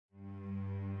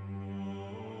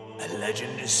A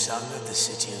legend is sung of the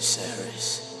city of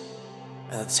Ceres,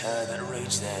 and the terror that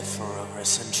raged there for over a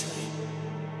century.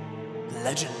 The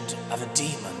legend of a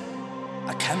demon,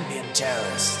 a Cambion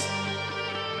terrorist,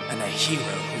 and a hero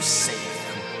who saved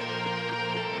them.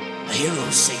 A hero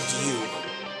who saved you.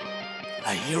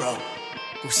 A hero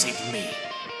who saved me.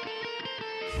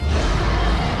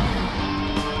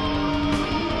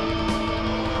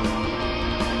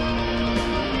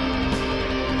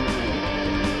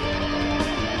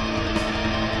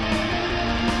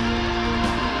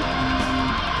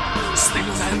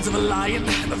 Slaven the hands of a lion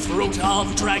and the throat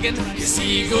of a dragon. His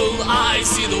eagle eyes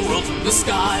see the world from the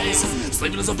skies.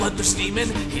 Slaven is a bloodthirsty demon,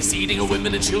 he's eating a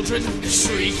women and children. His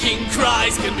shrieking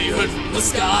cries can be heard from the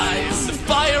skies. The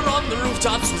fire on the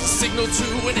rooftops was a signal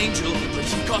to an angel, but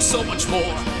he cost so much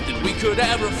more than we could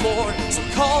ever afford. So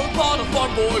call upon a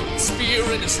farm boy with a spear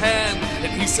in his hand,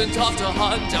 and he sent off to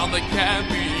hunt down the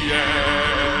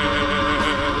Cambion.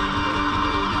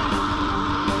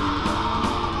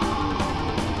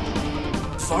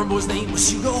 Farm boy's name was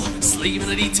Hugo, Slaven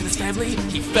had eaten his family.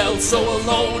 He felt so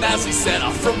alone as he set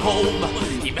off from home.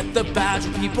 He met the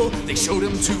Badger people, they showed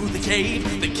him to the cave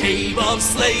of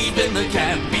Slaven the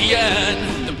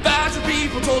Cambion. The Badger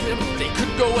people told him they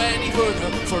couldn't go any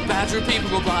further, for Badger people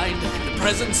go blind in the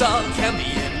presence of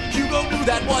Cambion. Hugo knew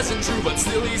that wasn't true, but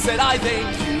still he said, I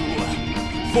thank you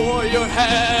for your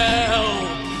help.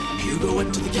 Hugo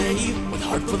went to the cave with a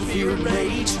heart full of fear and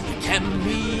rage. The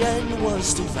Cambion was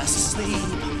still fast asleep.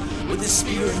 With his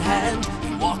spear in hand,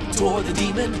 he walked toward the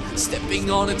demon, stepping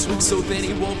on a twig so thin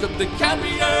he woke up the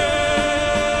Cambion.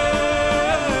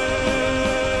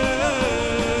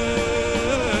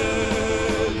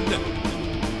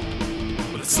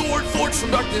 With a sword forged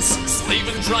from darkness,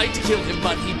 Slaven tried to kill him,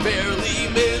 but he barely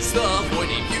missed,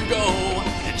 avoiding Hugo.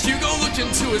 And Hugo looked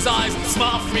into his eyes with a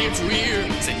smile from ear to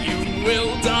ear, said, "You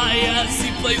will die," as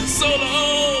he plays a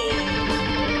solo.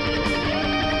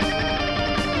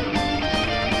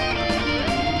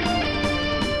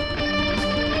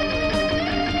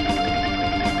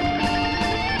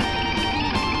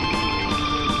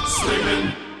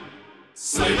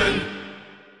 Slaven,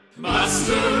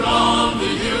 master of the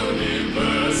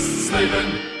universe. Slaven,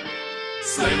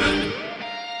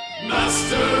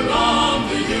 master of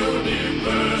the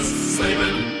universe.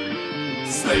 Slaven,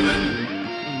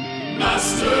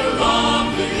 master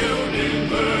of the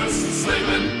universe.